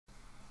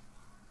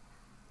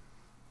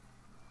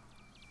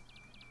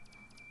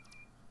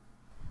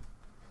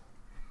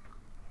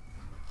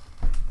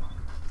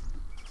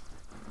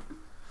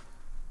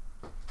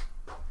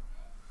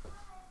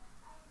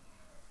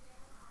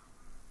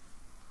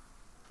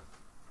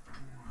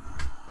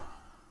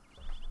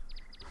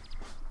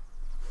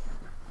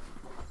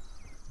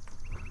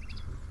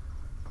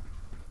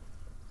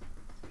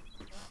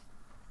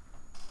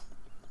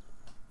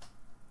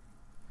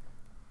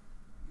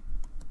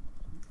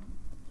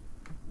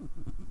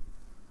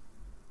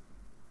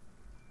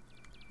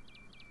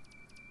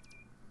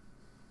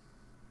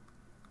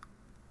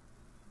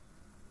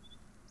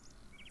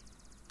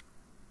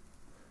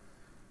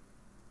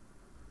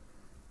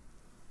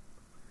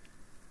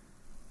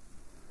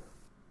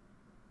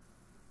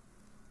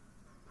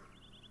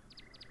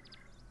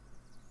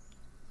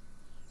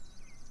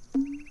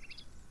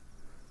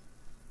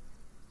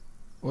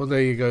Well,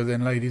 there you go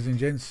then, ladies and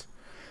gents.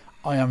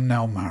 I am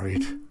now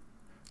married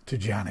to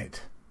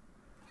Janet.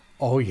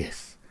 Oh,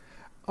 yes.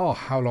 Oh,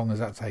 how long has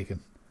that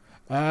taken?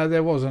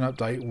 There was an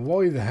update.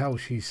 Why the hell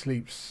she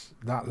sleeps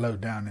that low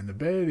down in the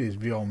bed is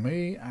beyond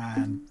me,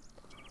 and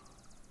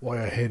why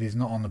her head is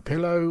not on the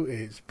pillow,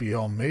 it's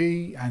beyond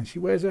me, and she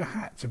wears her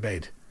hat to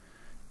bed.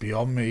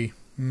 Beyond me.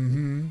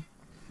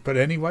 But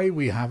anyway,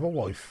 we have a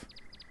wife.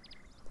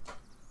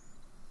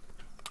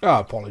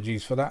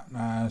 Apologies for that.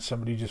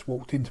 Somebody just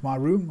walked into my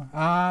room.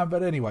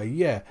 But anyway,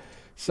 yeah.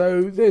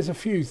 So there's a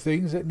few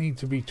things that need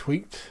to be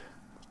tweaked.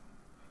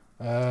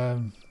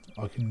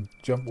 I can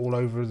jump all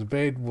over the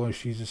bed while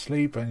she's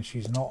asleep, and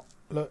she's not.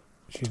 Look,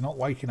 she's not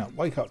waking up.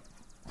 Wake up,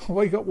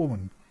 wake up,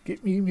 woman.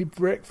 Get me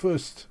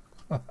breakfast.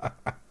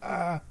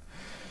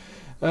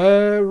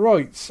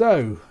 Right.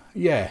 So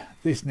yeah,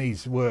 this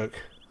needs work.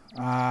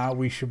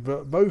 We should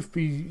both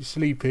be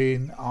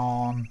sleeping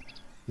on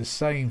the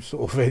same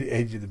sort of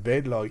edge of the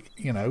bed, like,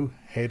 you know,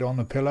 head on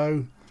the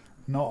pillow,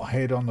 not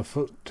head on the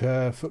foot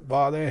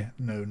bar there.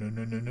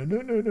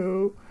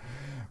 No.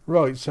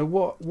 Right, so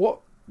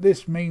what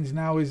this means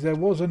now is there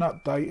was an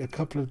update a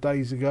couple of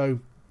days ago,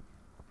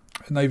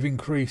 and they've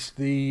increased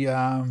the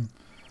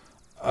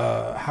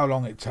how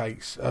long it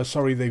takes.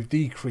 They've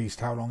decreased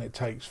how long it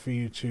takes for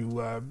you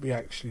to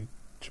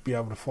be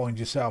able to find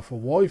yourself a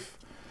wife.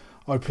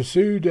 I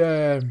pursued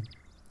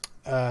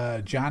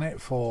Janet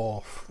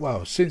for,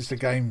 well, since the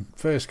game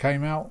first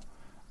came out.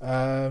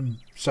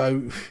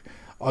 So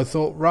I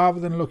thought rather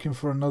than looking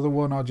for another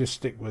one, I'll just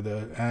stick with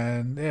her.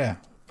 And yeah,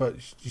 but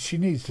she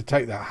needs to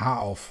take that hat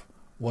off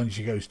when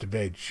she goes to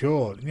bed.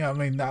 Sure, you know what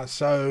I mean? That's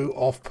so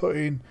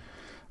off-putting.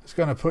 It's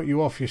going to put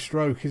you off your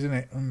stroke, isn't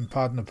it?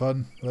 Pardon the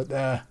pun. But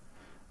there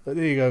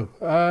you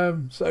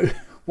go. So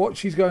what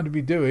she's going to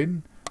be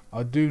doing,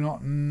 I do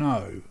not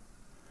know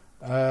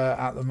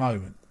at the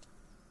moment.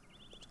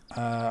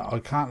 I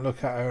can't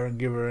look at her and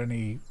give her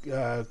any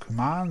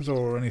commands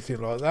or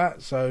anything like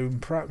that, so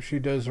perhaps she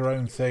does her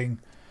own thing,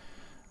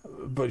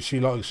 but she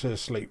likes her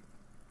sleep.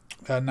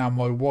 Now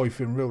my wife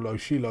in real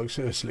life, she likes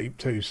her sleep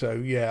too, so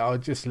yeah, I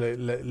just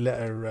let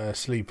her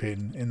sleep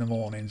in the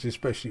mornings,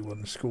 especially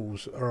when the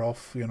schools are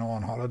off, you know,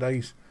 on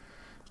holidays.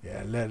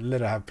 Yeah, let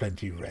her have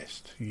plenty of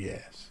rest.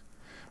 Yes.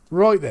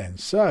 Right then,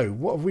 so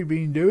what have we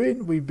been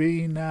doing? We've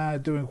been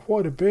doing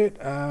quite a bit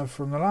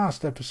from the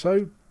last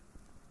episode.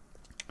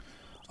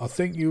 I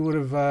think you would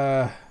have,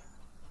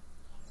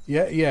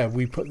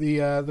 we put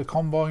the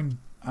combine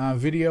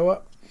video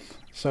up.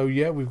 So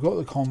yeah, we've got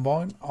the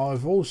combine.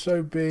 I've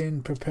also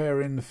been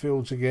preparing the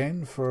fields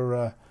again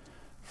for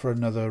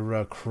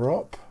another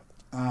crop.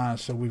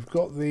 So we've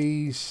got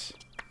these.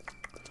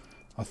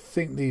 I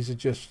think these are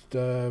just.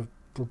 Are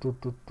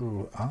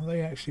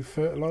they actually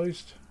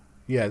fertilised?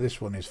 Yeah, this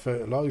one is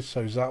fertilised.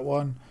 So's that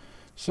one.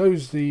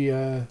 So's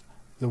the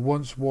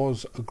once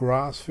was a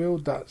grass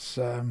field. That's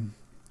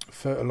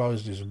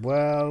fertilised as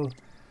well,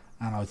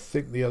 and I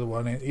think the other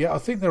one I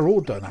think they're all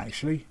done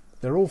actually.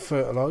 They're all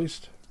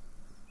fertilised.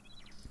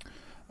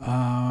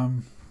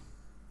 Now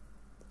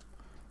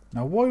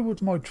why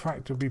would my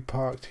tractor be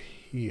parked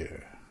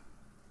here?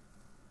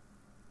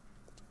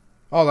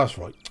 Oh, that's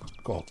right.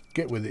 God,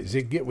 get with it,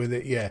 Zig, get with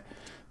it. Yeah,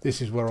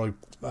 this is where I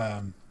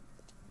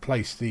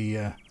place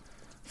the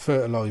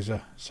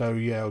fertiliser. So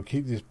yeah, I'll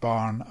keep this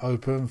barn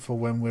open for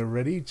when we're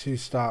ready to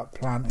start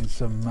planting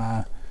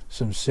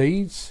some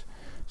seeds.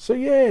 So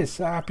yes,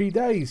 happy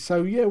days.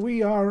 So yeah,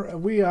 we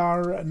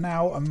are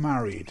now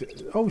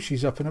married. Oh,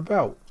 she's up and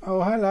about.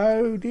 Oh,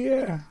 hello,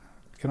 dear.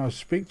 Can I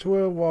speak to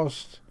her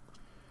whilst?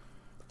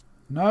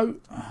 No.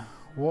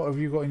 What have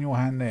you got in your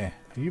hand there?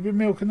 Have you been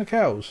milking the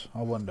cows?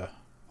 I wonder.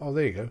 Oh,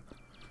 there you go.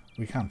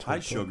 We can talk. Hi,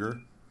 Sugar.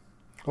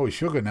 Oh, it's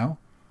Sugar now.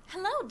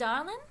 Hello,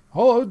 darling.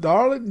 Hello,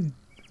 darling.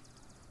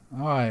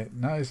 All right,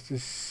 nice to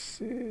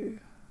see.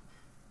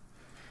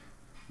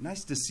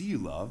 Nice to see you,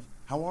 love.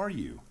 How are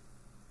you?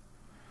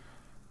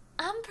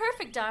 I'm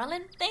perfect,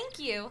 darling. Thank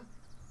you.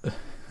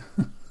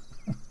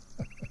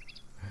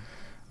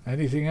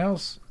 Anything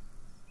else?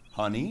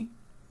 Honey?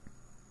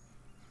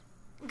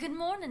 Good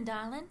morning,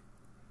 darling.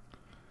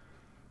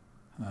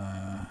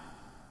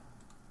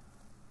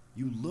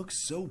 You look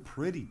so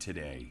pretty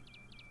today.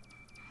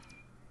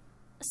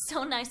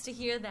 So nice to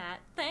hear that.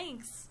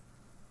 Thanks.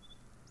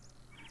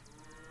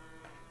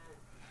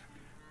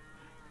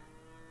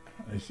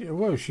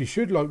 Well, she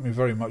should like me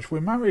very much.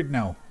 We're married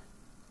now.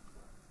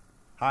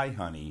 Hi,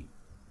 honey.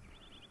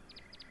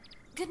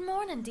 Good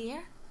morning,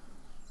 dear.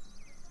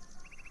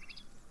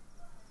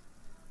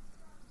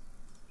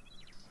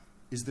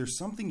 Is there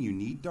something you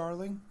need,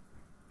 darling?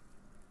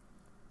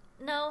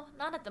 No,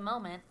 not at the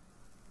moment.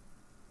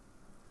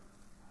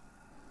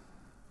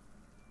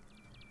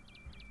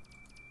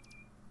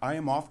 I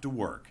am off to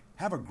work.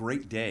 Have a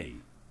great day.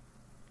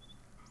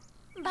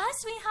 Bye,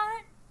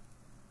 sweetheart.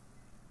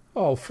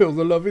 Oh, feel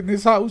the love in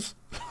this house.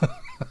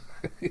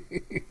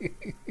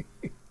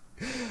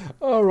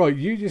 All right,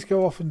 you just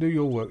go off and do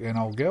your work then,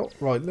 old girl.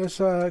 Right, let's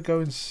go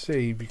and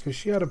see, because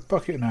she had a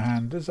bucket in her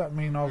hand. Does that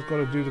mean I've got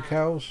to do the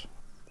cows?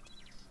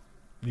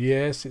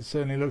 Yes, it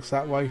certainly looks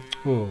that way.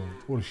 Oh,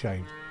 what a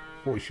shame.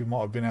 Thought she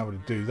might have been able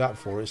to do that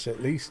for us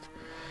at least.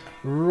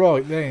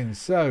 Right then,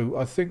 so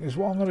I think is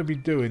what I'm going to be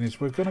doing is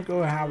we're going to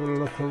go have a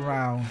look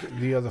around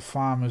the other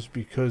farmers,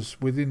 because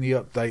within the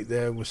update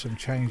there were some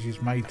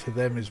changes made to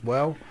them as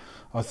well.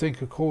 I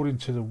think according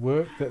to the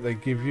work that they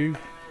give you,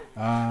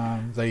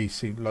 they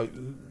seem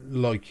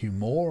like you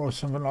more or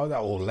something like that,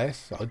 or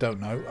less, I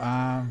don't know.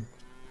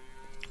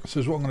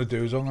 So what I'm going to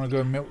do is I'm going to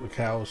go and milk the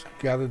cows,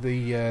 gather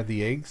the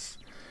eggs,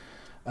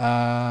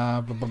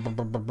 and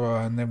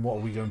then what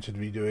are we going to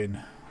be doing?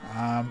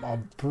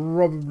 I'm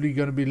probably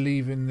going to be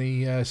leaving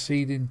the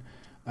seeding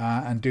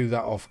and do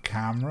that off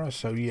camera.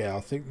 So yeah,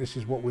 I think this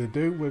is what we'll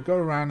do. We'll go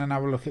around and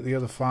have a look at the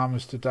other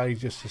farmers today,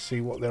 just to see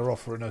what they're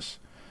offering us,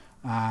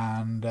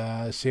 and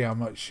see how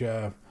much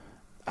of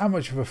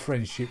a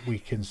friendship we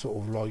can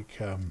sort of like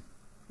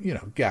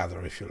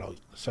gather, if you like.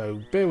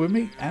 So bear with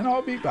me and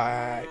I'll be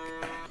back.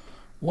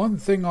 One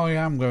thing I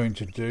am going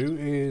to do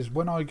is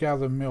when I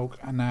gather milk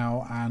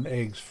now and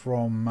eggs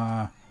from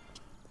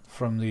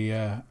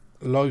the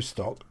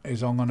livestock,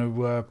 is I'm going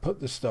to put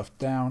the stuff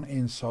down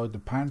inside the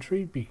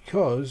pantry,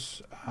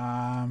 because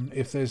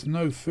if there's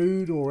no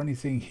food or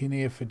anything in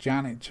here for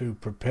Janet to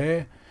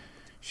prepare,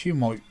 she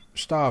might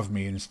starve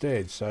me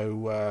instead.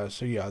 So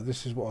yeah,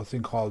 this is what I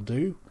think I'll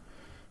do.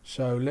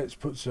 So let's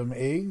put some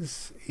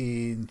eggs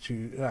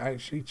into,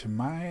 actually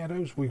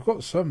tomatoes. We've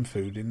got some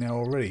food in there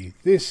already.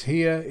 This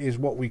here is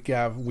what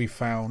we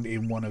found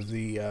in one of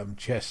the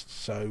chests,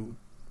 so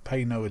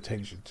pay no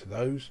attention to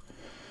those.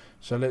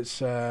 So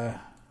let's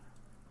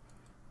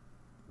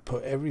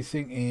put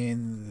everything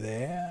in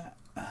there.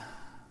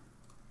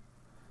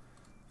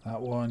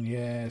 That one,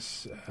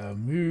 yes.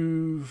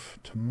 Move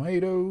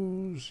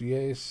tomatoes,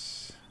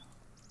 yes.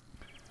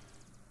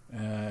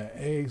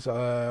 Eggs.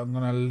 I'm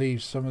going to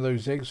leave some of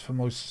those eggs for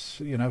my,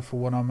 for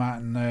when I'm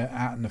out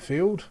in the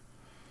field.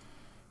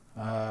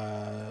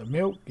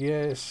 Milk,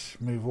 yes.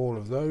 Move all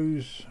of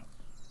those.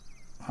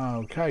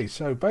 Okay,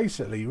 so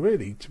basically,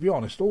 really, to be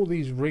honest, all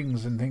these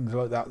rings and things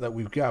like that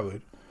we've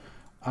gathered,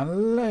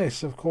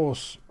 unless, of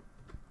course,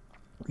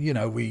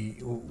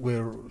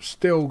 we're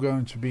still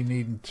going to be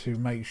needing to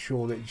make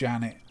sure that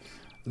Janet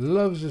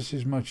loves us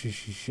as much as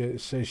she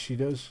says she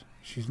does.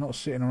 She's not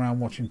sitting around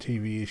watching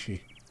TV, is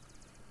she?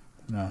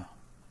 No.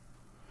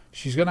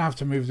 She's going to have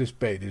to move this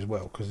bed as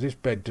well, because this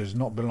bed does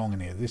not belong in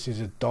here. This is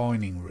a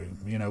dining room,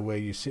 where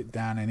you sit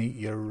down and eat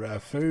your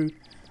food.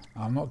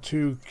 I'm not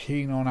too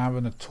keen on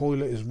having a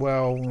toilet as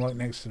well, like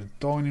next to the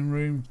dining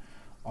room.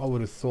 I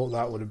would have thought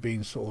that would have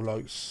been sort of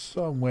like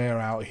somewhere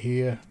out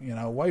here,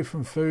 away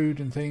from food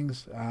and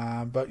things.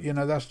 But,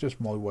 that's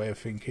just my way of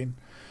thinking.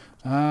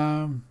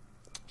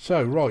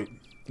 So, right,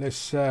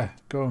 let's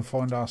go and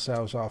find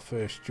ourselves our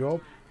first job.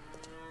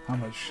 How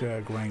much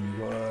grain we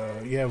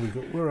got? Yeah,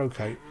 we're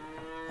okay.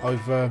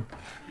 I've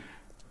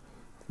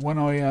when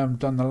I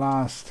done the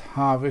last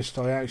harvest,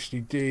 I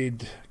actually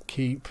did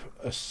keep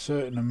a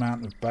certain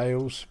amount of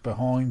bales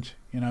behind,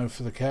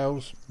 for the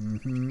cows.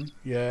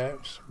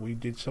 Yes, we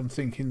did some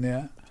thinking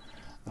there.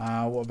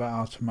 What about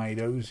our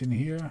tomatoes in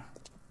here?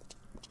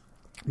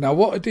 Now,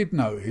 what I did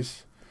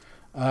notice,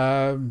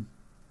 I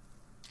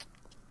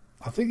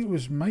think it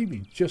was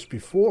maybe just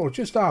before or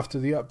just after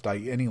the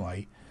update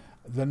anyway,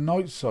 the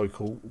night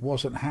cycle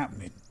wasn't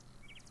happening.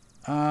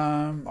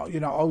 I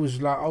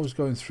was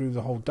going through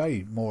the whole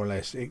day more or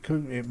less. It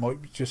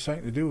might be just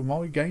something to do with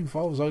my game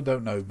files, I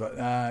don't know, but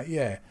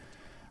yeah.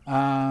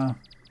 And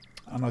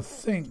I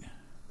think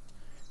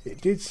it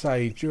did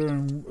say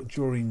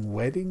during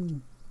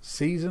wedding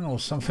season or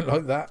something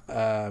like that,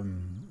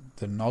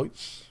 the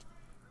nights.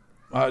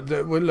 Well,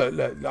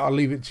 look, I'll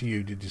leave it to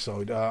you to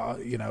decide.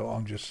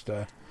 I'm just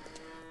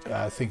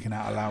thinking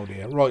out loud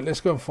here. Right, let's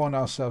go and find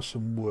ourselves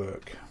some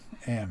work.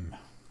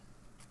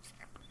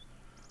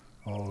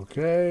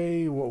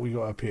 Okay, what we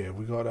got up here?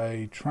 We got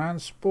a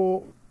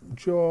transport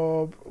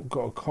job. We've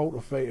got a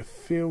cultivator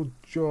field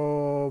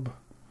job.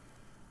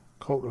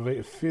 I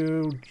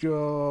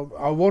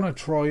want to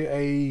try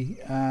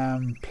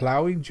a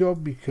ploughing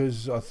job,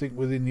 because I think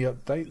within the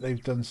update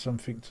they've done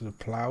something to the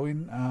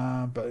ploughing,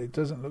 but it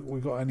doesn't look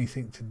we've got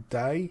anything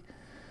today.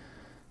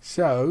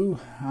 So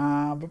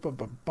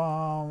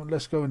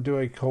let's go and do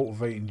a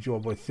cultivating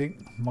job. I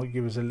think might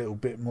give us a little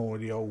bit more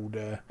of the old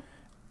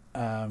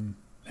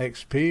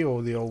XP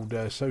or the old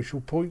social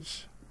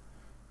points.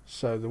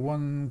 So the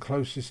one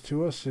closest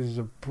to us is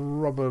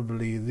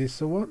probably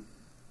this one.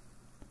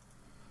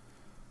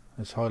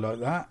 Let's highlight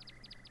that.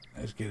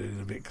 Let's get it a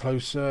little bit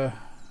closer.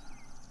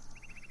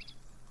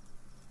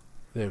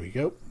 There we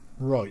go.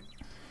 Right.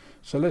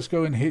 So let's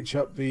go and hitch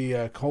up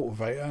the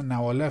cultivator.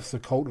 Now I left the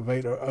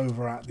cultivator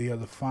over at the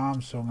other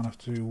farm, so I'm going to have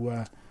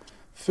to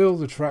fill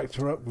the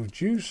tractor up with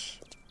juice.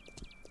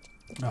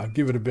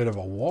 Give it a bit of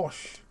a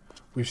wash.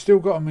 We've still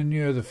got to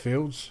manure the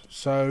fields,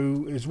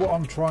 so is what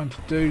I'm trying to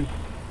do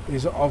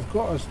is I've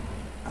got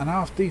an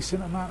half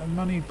decent amount of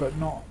money, but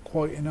not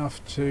quite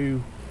enough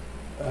to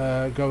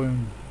go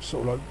and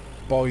sort of like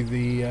buy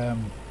the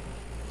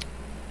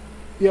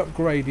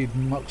upgraded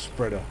muck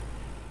spreader.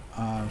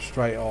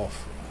 straight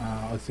off.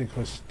 I think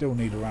I still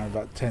need around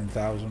about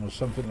 10,000 or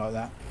something like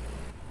that.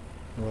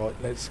 Right,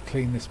 let's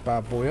clean this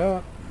bad boy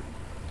up.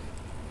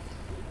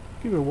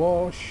 Give it a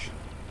wash.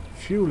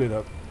 Fuel it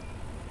up.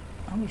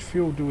 How much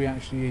fuel do we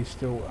actually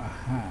still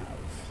have?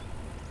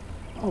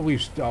 Oh, we're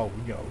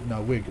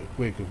good.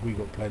 We're good. We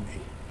got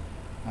plenty.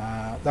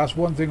 That's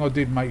one thing I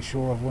did make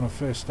sure of when I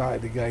first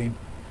started the game.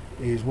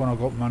 Is when I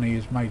got money,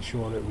 is made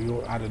sure that we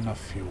all had enough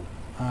fuel.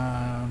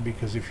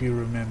 Because if you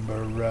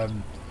remember,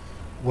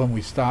 when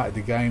we started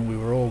the game, we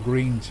were all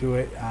green to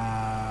it,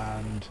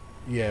 and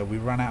yeah, we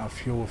ran out of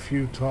fuel a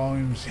few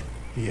times.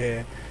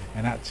 Yeah,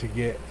 and had to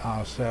get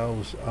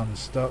ourselves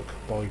unstuck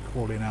by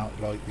calling out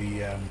like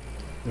the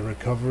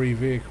recovery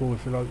vehicle,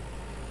 if you like.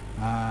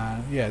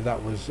 Yeah,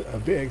 that was a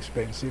bit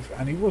expensive,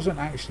 and he wasn't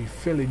actually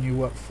filling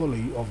you up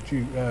fully of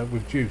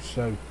with juice.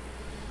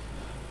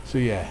 So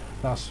yeah,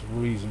 that's the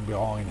reason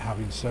behind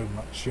having so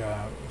much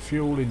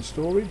fuel in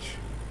storage.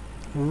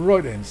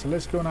 Right then, so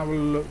let's go and have a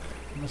look.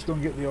 Let's go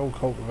and get the old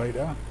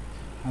cultivator,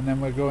 and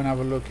then we'll go and have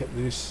a look at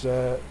this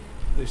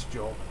this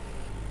job.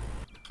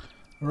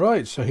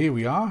 Right, so here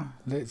we are.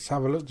 Let's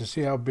have a look to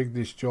see how big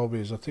this job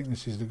is. I think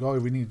this is the guy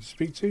we need to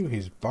speak to.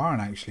 His barn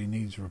actually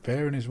needs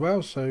repairing as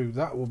well, so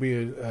that will be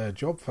a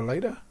job for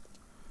later.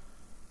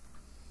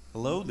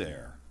 Hello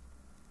there.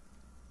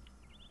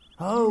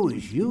 Oh,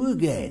 it's you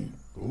again.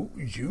 Oh,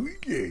 it's you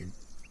again.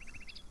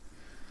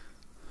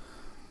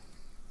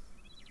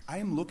 I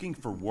am looking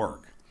for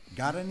work.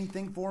 Got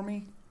anything for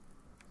me?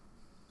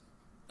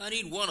 I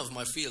need one of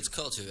my fields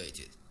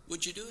cultivated.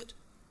 Would you do it?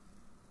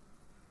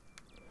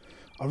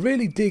 I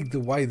really dig the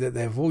way that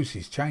their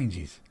voices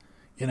changes.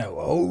 You know,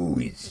 oh,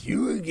 it's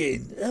you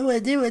again. Oh, I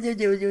do.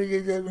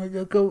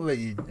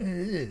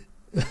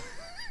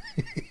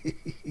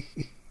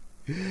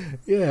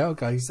 Yeah,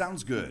 okay.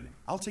 Sounds good.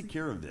 I'll take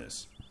care of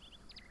this.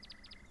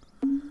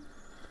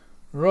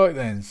 Right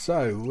then,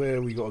 so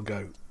where we got to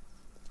go?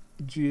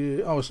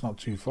 Oh, it's not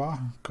too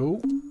far.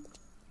 Cool.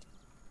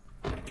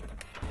 Let's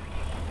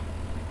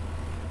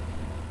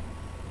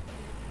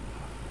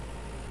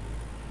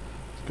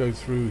go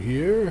through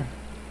here.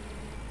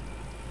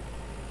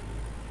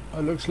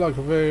 It looks like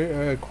a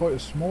very quite a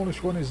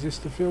smallish one. Is this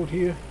the field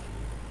here?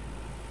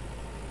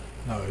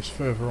 No, it's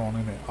further on,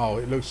 isn't it? Oh,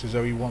 it looks as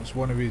though he wants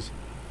one of his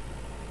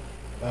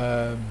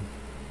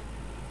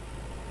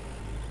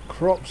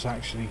crops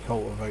actually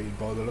cultivated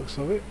by the looks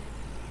of it.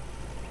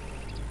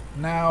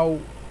 Now,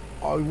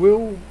 I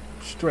will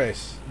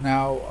stress,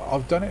 now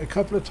I've done it a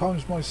couple of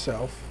times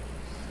myself.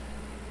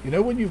 You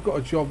know, when you've got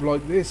a job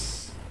like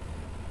this,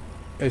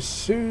 as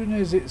soon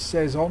as it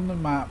says on the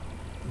map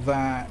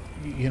that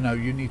you know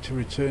you need to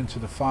return to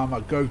the farm,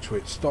 go to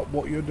it, stop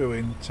what you're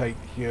doing, take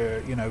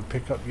your, you know,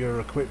 pick up your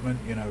equipment,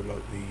 you know,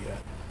 like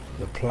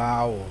the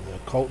plow or the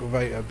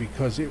cultivator,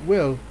 because it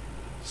will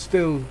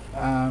still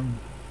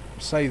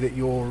say that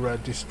you're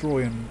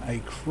destroying a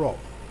crop,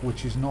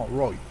 which is not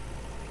right,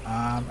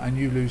 and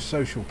you lose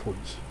social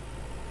points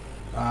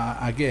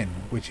again,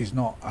 which is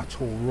not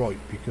at all right,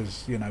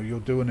 because you know you're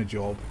doing a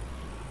job.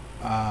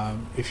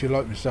 If you're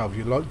like myself,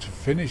 you like to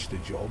finish the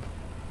job,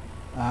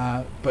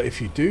 but if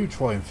you do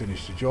try and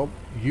finish the job,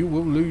 you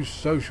will lose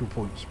social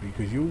points,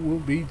 because you will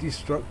be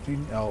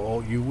destructing,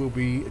 or you will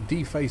be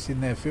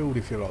defacing their field,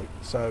 if you like.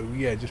 So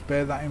yeah, just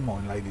bear that in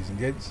mind, ladies and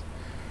gents.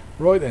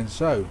 Right then,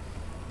 so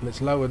let's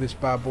lower this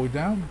bad boy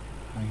down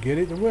and get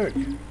it to work.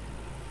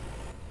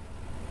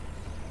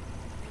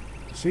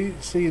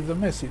 See the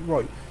message,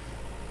 right?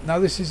 Now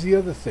this is the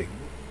other thing.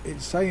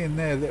 It's saying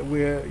there that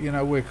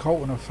we're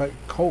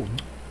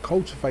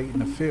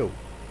cultivating a field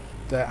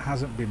that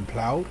hasn't been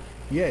ploughed.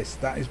 Yes,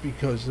 that is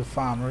because the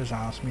farmer has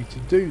asked me to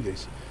do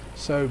this.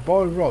 So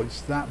by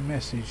rights, that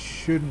message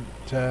shouldn't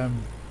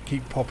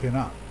keep popping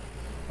up,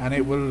 and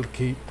it will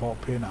keep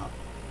popping up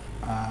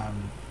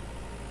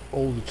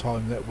all the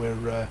time that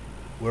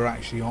we're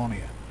actually on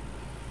here.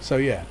 So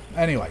yeah.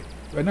 Anyway,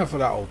 enough of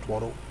that old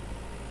twaddle.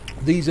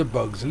 These are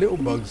bugs, little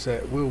bugs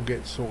that will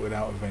get sorted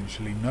out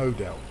eventually, no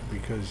doubt,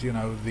 because you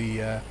know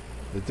the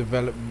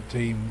development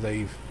team,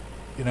 they've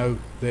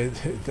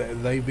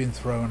been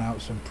throwing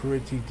out some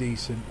pretty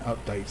decent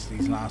updates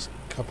these last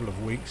couple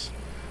of weeks,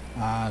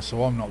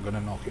 so I'm not going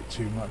to knock it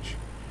too much.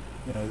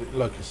 You know,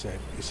 like I said,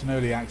 it's an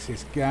early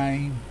access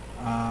game,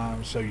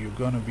 so you're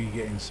going to be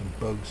getting some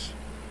bugs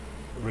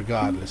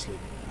regardlessly,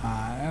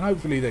 and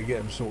hopefully they get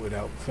them sorted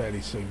out fairly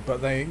soon.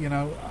 But they, you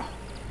know,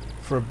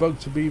 for a bug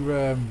to be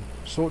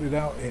sorted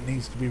out, it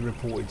needs to be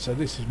reported. So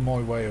this is my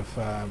way of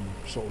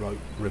sort of like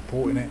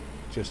reporting it,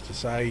 just to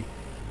say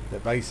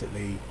that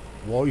basically,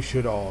 why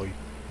should I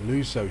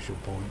lose social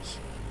points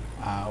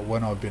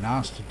when I've been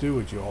asked to do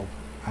a job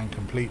and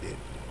complete it?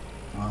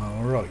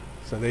 Alright,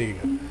 so there you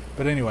go.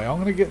 But anyway, I'm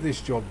going to get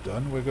this job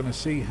done. We're going to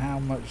see how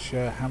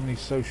many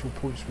social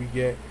points we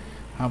get,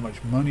 how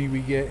much money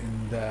we get,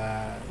 and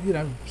you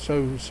know,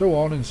 so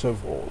on and so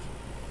forth.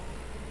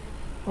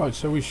 Right,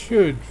 so we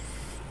should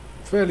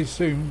fairly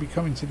soon be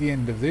coming to the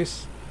end of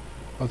this.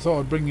 I thought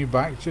I'd bring you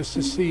back just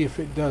to see if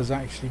it does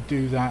actually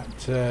do that,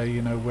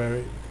 you know, where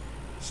it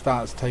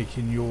starts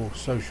taking your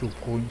social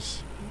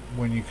points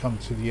when you come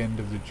to the end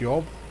of the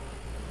job.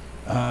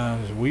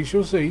 We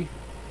shall see.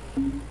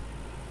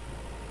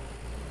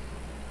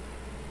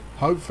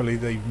 Hopefully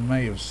they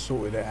may have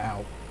sorted it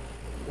out.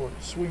 What,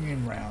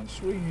 swinging round,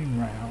 swinging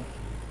round.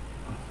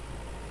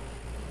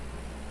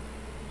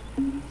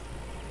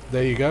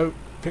 There you go.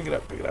 Pick it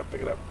up, pick it up,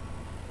 pick it up.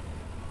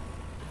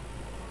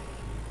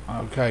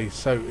 Okay,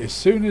 so as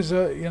soon as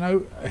you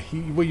know,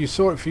 well, you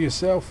saw it for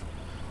yourself,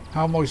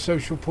 how my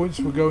social points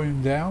were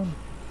going down.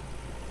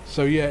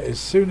 So yeah, as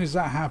soon as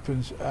that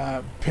happens,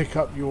 pick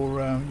up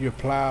your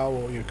plough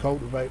or your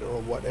cultivator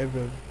or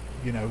whatever,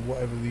 you know,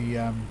 whatever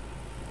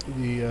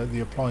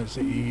the appliance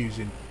that you're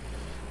using.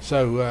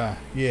 So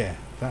yeah,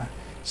 that.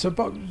 So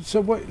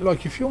what?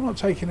 Like, if you're not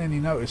taking any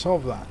notice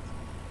of that,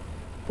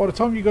 by the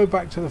time you go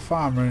back to the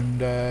farmer and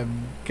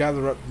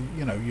gather up,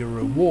 you know, your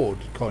reward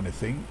kind of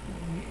thing,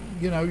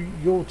 you know,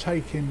 you're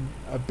taking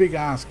a big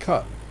ass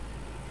cut.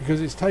 Because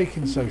it's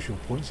taking social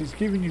points, it's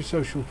giving you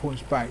social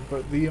points back,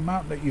 but the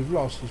amount that you've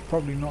lost is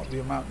probably not the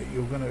amount that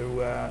you're going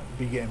to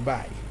be getting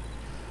back.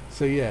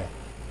 So yeah,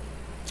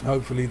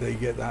 hopefully they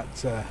get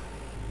that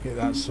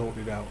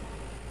sorted out.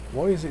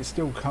 Why is it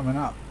still coming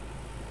up?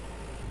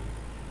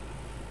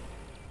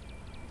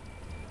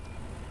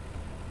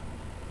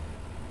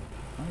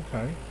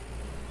 Okay,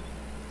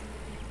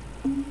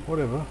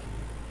 whatever.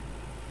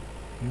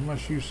 You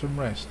must use some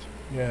rest.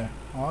 Yeah,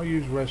 I'll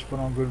use rest when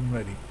I'm good and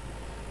ready.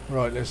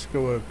 Right, let's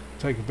go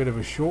take a bit of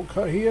a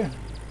shortcut here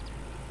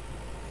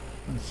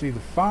and see the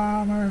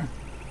farmer.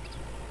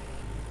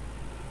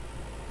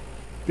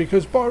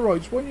 Because by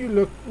rights, when you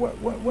look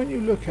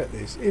at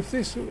this, if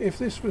this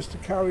was to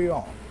carry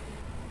on,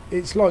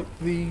 it's like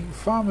the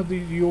farmer that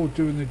you're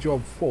doing the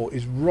job for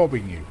is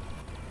robbing you.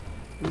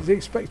 He's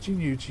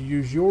expecting you to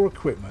use your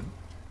equipment,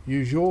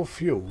 use your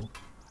fuel,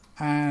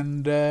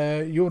 and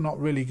you're not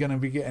really going to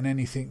be getting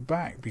anything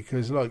back.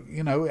 Because, like,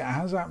 you know, it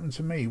has happened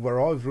to me where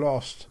I've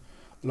lost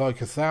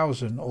like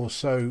 1,000 or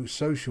so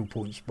social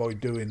points by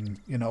doing,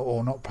 you know,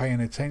 or not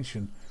paying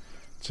attention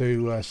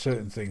to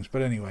certain things.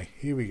 But anyway,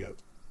 here we go.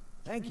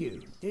 Thank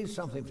you. Here's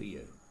something for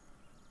you.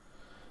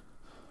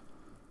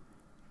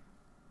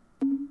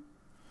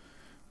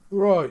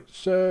 Right,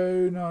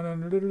 so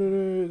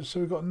so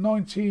we've got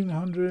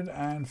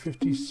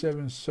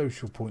 1,957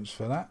 social points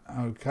for that.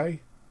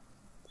 Okay,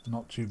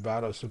 not too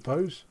bad, I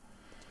suppose.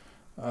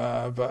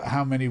 But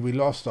how many we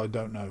lost, I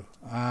don't know.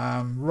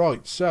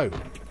 Right, so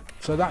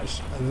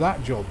that's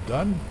that job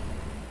done.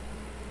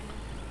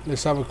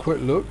 Let's have a quick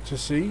look to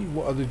see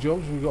what other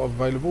jobs we've got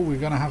available. We're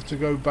going to have to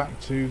go back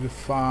to the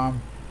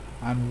farm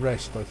and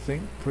rest, I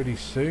think, pretty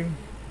soon.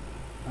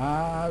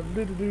 Right,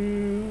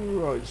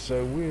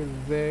 so we're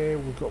there.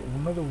 We've got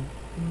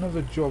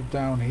another job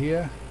down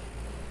here.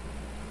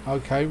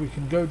 Okay, we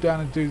can go down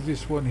and do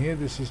this one here.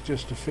 This is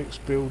just a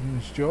fixed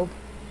buildings job.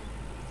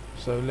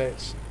 So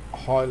let's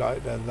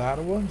highlight that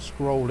one,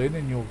 scroll in,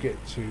 and you'll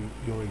get to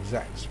your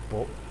exact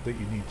spot that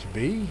you need to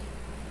be.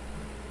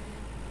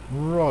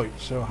 Right,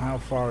 so how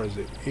far is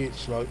it?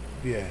 It's like,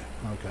 yeah,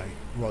 okay.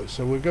 Right,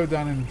 so we'll go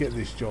down and get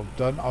this job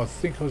done. I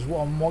think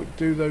what I might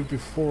do though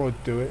before I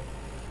do it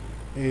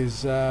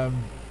is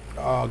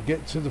I'll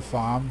get to the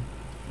farm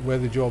where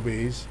the job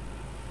is.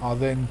 I'll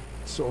then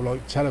sort of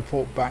like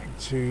teleport back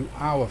to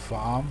our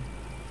farm,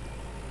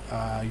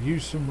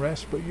 use some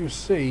rest, but you'll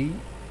see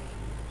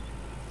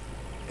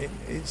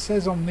it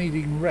says I'm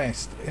needing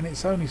rest and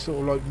it's only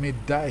sort of like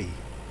midday.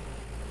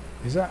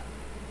 Is that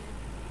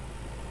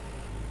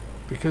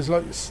because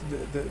like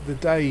the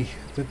day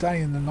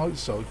and the night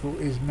cycle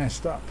is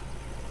messed up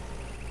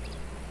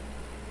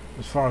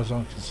as far as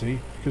I can see?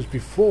 Because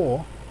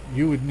before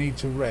you would need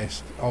to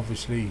rest,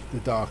 obviously the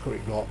darker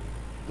it got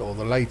or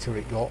the later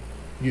it got,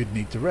 you'd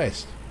need to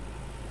rest,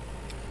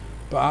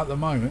 but at the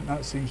moment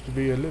that seems to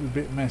be a little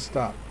bit messed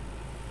up.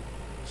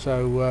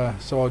 So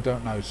so I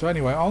don't know. So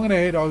anyway, I'm going to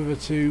head over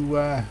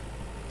to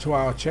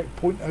our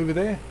checkpoint over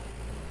there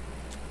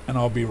and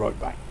I'll be right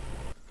back.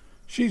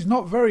 She's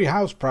not very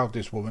house proud,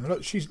 this woman.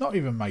 Look, she's not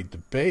even made the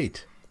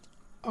bed.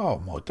 Oh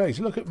my days,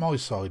 look at my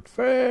side,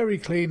 very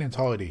clean and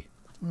tidy.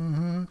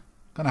 Gonna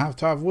have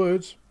to have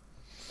words.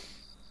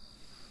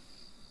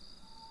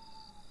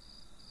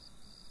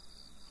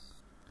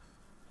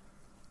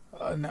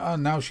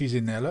 Now she's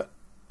in there, look,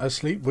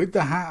 asleep with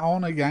the hat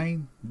on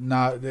again.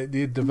 No,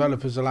 the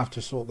developers will have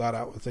to sort that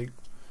out, I think.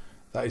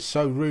 That is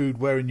so rude,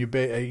 wearing your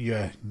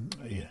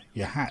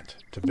hat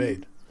to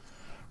bed.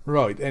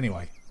 Right,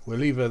 anyway, we'll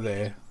leave her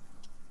there.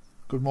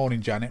 Good morning,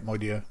 Janet, my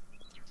dear.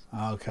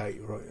 Okay,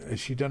 right. Has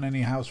she done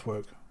any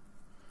housework?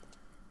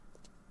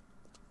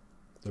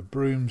 The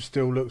broom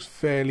still looks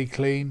fairly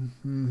clean.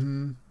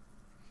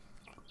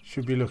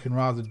 Should be looking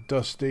rather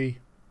dusty.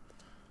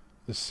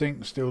 The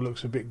sink still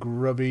looks a bit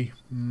grubby.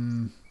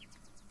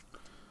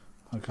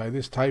 Okay,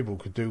 this table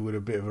could do with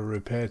a bit of a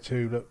repair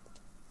too. Look,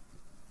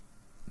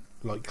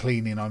 like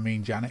cleaning, I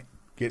mean, Janet.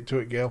 Get to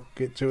it, girl.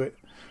 Get to it.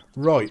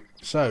 Right,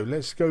 so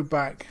let's go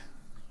back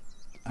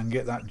and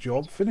get that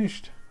job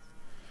finished.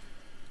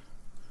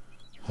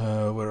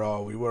 Where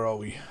are we? Where are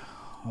we?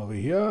 Over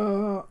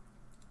here.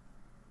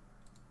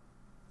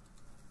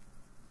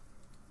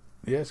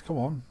 Yes, come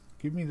on.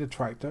 Give me the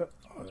tractor.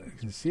 I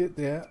can see it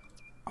there.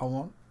 I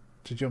want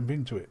to jump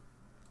into it.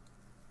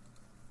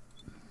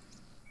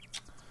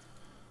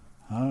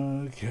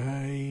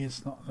 Okay,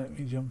 it's not letting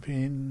me jump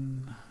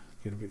in.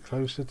 Get a bit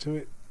closer to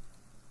it.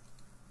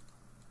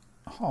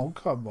 Oh,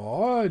 come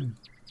on.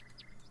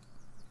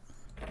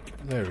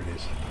 There it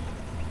is.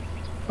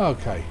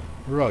 Okay,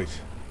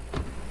 right.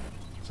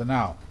 So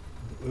now,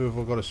 who have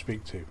I got to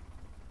speak to?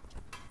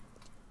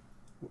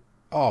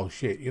 Oh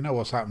shit, you know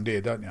what's happened here,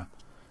 don't you?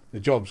 The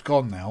job's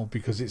gone now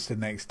because it's the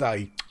next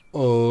day.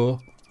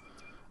 Let's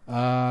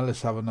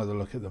have another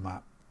look at the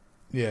map.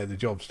 Yeah, the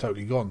job's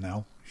totally gone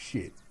now.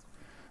 Shit.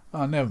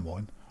 Oh, never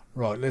mind.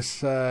 Right,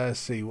 let's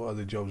see what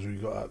other jobs we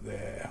got up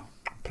there.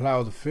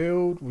 Plough the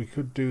field. We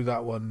could do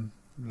that one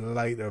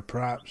later,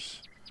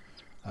 perhaps.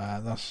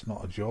 That's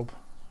not a job.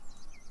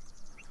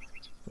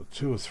 Got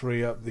 2 or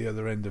 3 up the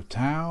other end of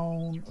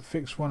town.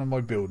 Fix one of my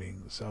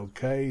buildings.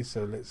 Okay,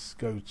 so let's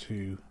go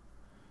to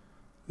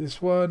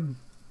this one.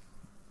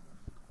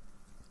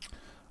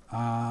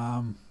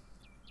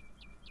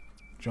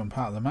 Jump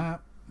out of the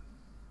map.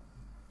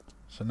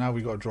 So now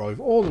we've got to drive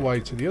all the way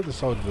to the other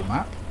side of the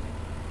map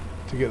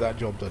to get that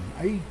job done.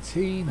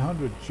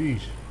 1800,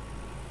 jeez.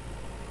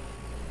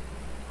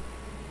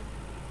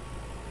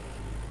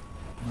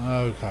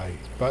 Okay,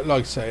 but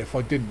like I say, if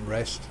I didn't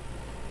rest,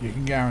 you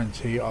can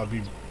guarantee I'd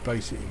be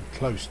basically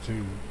close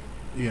to,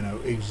 you know,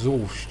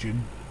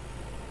 exhaustion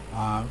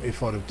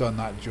if I'd have done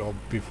that job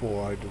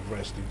before I'd have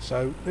rested.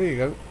 So there you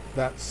go.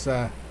 That's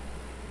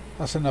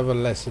another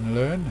lesson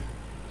learned.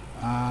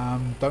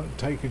 Don't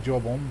take a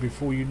job on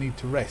before you need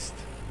to rest.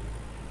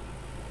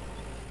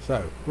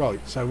 So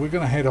right, so we're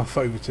going to head off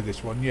over to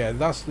this one. Yeah,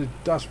 that's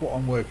what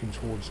I'm working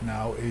towards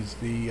now, is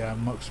the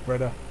muck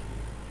spreader.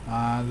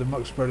 The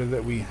muck spreader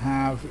that we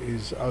have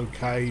is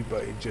okay,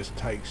 but it just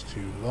takes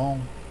too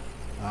long.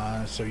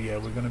 So yeah,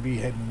 we're going to be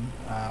heading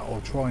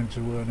or trying to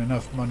earn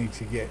enough money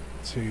to get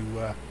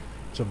to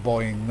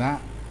buying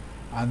that,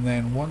 and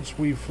then once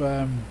we've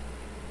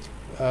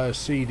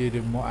seeded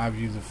and what have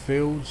you the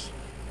fields,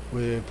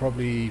 we're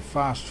probably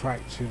fast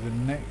track to the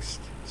next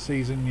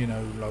season, you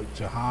know, like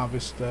to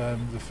harvest the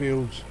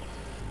fields,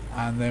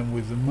 and then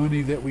with the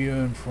money that we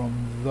earn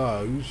from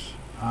those,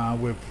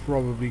 we're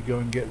probably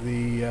going to get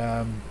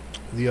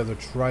the other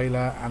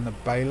trailer and the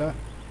baler,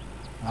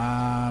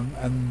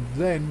 and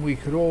then we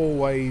could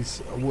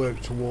always work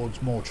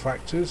towards more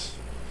tractors.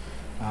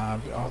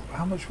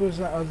 How much was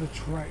that other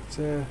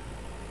tractor?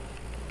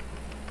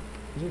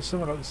 Was it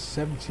something like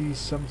 70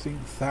 something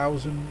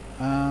thousand?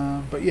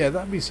 But yeah,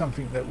 that'd be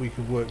something that we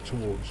could work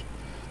towards.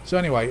 So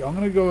anyway, I'm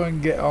going to go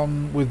and get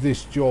on with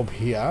this job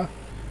here,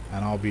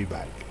 and I'll be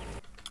back.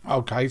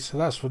 Okay, so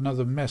that's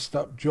another messed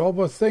up job,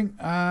 I think,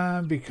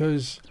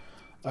 because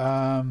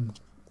the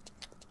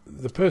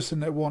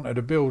person that wanted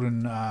a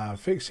building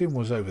fixing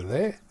was over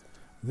there.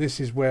 This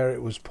is where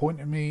it was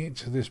pointing me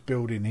to this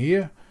building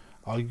here.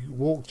 I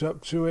walked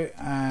up to it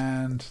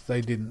and they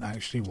didn't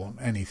actually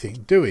want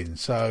anything doing.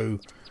 So,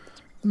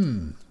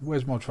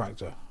 where's my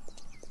tractor?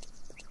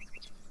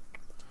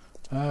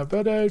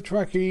 Better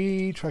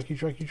tracky,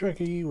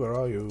 where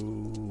are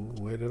you?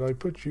 Where did I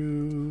put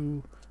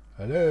you?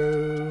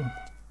 Hello?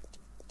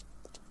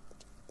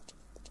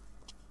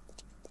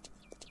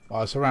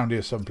 Oh, it's around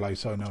here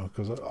someplace, I know,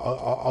 because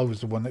I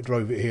was the one that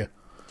drove it here.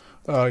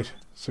 Alright,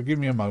 so give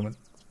me a moment.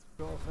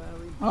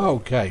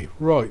 Okay,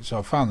 right, so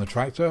I found the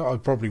tractor. I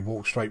probably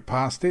walked straight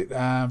past it,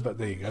 but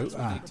there you go.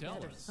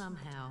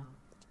 Somehow.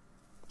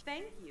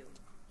 Thank you.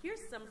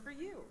 Here's some for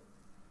you.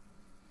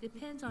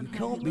 Depends on You how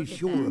can't you be look at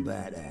sure that.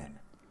 about that.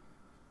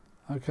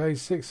 Okay,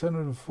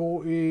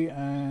 640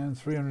 and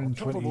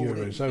 320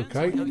 euros.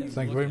 Okay,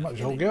 thank you very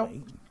much, old girl.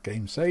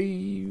 Game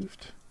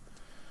saved.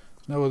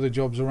 No other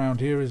jobs around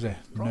here, is there?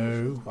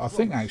 No. I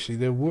think actually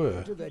there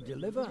were. Do they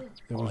deliver?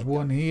 There was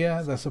one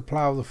here. That's a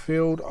plough the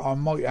field. I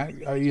might,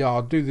 yeah,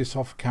 I'll do this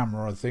off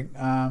camera, I think,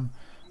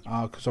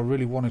 because I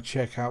really want to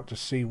check out to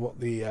see what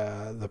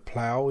the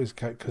plough is,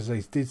 because they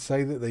did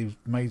say that they've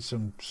made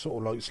some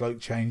sort of like slight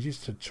changes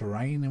to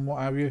terrain and what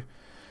have you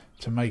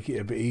to make it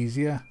a bit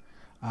easier.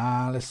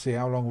 Let's see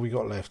how long we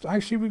got left.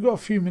 Actually, we've got a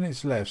few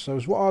minutes left. So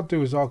what I'll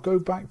do is I'll go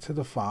back to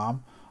the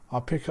farm.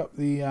 I'll pick up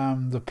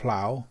the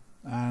plough.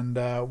 And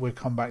we'll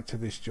come back to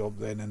this job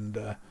then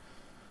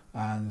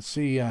and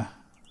see how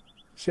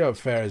it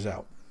fares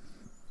out.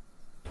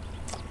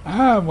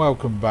 And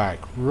welcome back.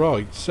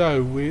 Right,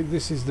 so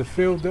this is the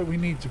field that we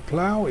need to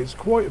plough. It's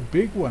quite a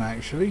big one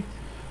actually.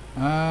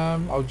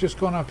 I've just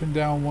gone up and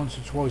down once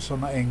or twice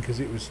on that end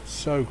because it was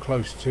so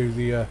close to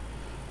the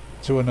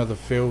to another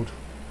field.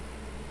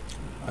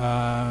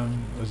 I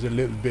was a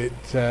little bit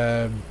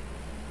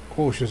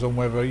cautious on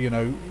whether, you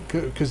know,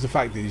 because the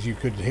fact is you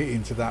could hit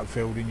into that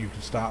field and you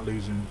could start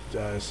losing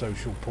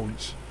social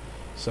points.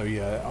 So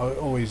yeah, I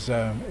always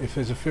if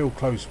there's a field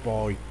close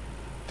by,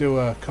 do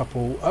a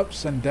couple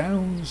ups and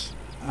downs,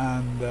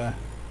 and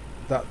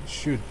that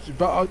should,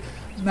 but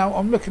now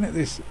I'm looking at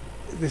this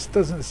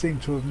doesn't seem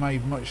to have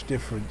made much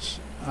difference,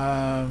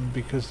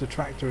 because the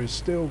tractor is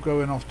still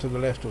going off to the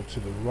left or to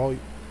the right.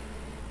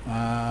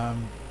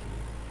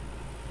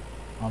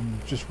 I'm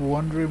just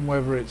wondering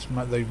whether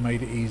they've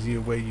made it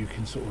easier where you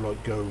can sort of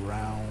like go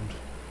around,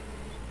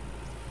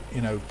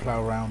 you know,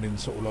 plow around in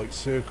sort of like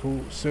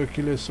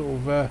circular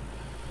sort of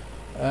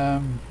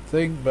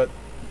thing. But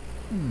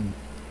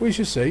we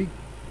shall see.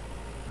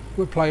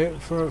 We'll play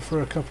it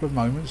for a couple of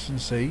moments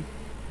and see.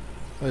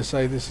 Let's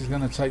say this is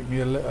going to take me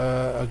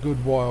a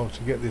good while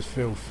to get this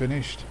field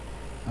finished,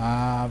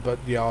 but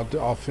yeah,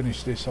 I'll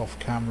finish this off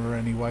camera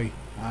anyway,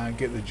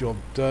 get the job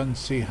done,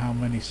 see how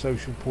many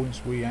social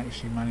points we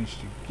actually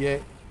managed to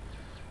get,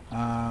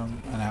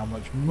 and how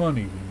much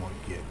money we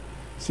might get.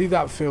 See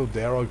that field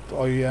there?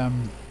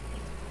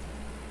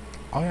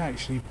 I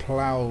actually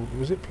ploughed.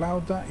 Was it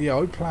ploughed that? Yeah,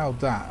 I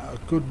ploughed that a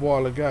good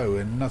while ago,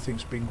 and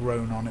nothing's been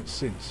grown on it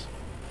since.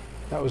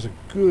 That was a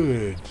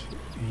good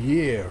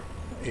year,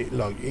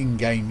 like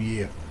in-game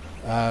year,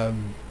 that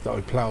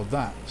I ploughed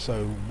that.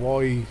 So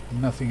why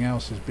nothing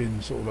else has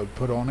been sort of like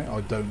put on it,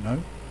 I don't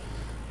know.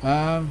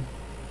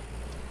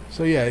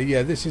 So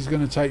yeah, this is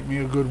going to take me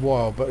a good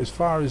while. But as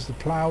far as the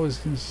plough is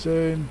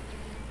concerned,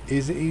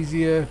 is it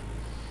easier?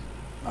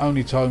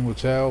 Only time will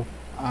tell.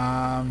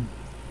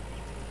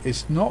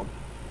 It's not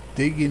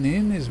digging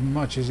in as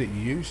much as it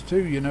used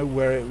to. You know,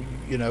 where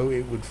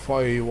it would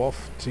fire you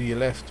off to your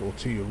left or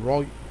to your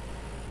right.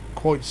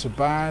 Quite so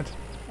bad.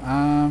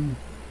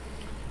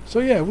 So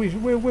yeah,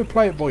 we'll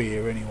play it by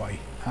ear anyway.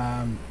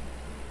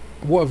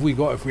 What have we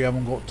got if we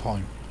haven't got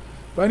time?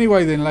 But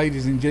anyway then,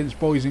 ladies and gents,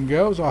 boys and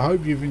girls, I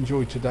hope you've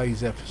enjoyed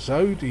today's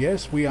episode.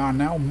 Yes, we are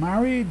now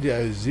married.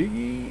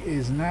 Ziggy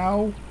is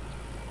now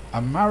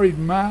a married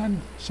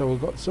man, so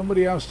we've got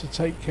somebody else to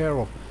take care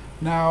of.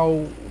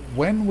 Now,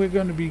 when we're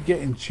going to be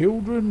getting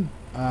children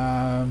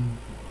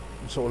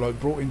sort of like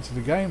brought into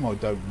the game, I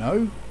don't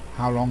know.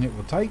 How long it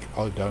will take,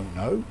 I don't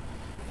know.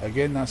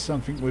 Again, that's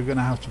something we're going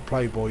to have to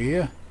play by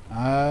ear.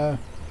 But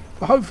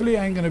hopefully it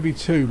ain't going to be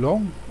too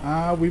long.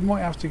 We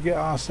might have to get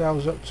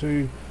ourselves up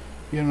to,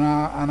 you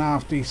know, an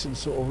half decent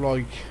sort of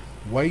like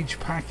wage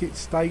packet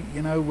state,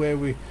 you know, where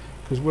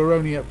because we're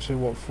only up to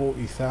what,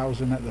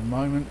 40,000 at the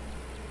moment,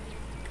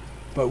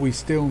 but we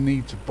still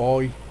need to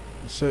buy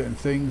certain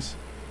things.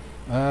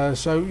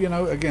 So you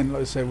know, again,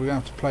 like I said, we're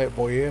going to have to play it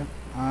by ear.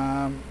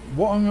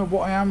 What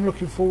I am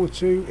looking forward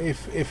to,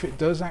 if it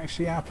does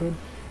actually happen,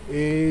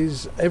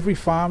 is every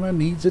farmer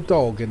needs a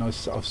dog, and I've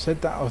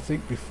said that I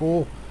think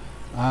before,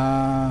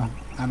 and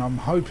I'm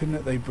hoping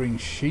that they bring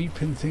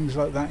sheep and things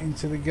like that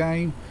into the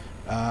game,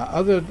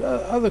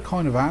 other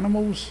kind of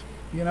animals,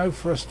 you know,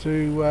 for us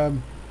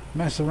to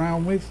mess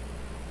around with.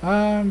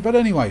 But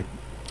anyway,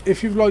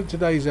 if you've liked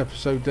today's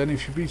episode, then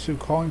if you'd be so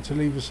kind to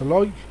leave us a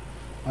like.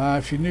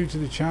 If you're new to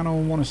the channel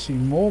and want to see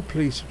more,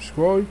 please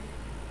subscribe,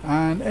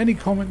 and any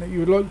comment that you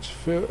would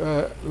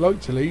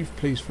like to leave,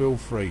 please feel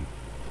free.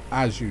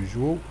 As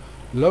usual,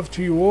 love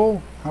to you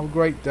all. Have a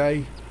great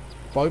day.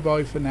 Bye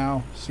bye for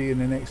now. See you in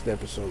the next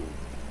episode.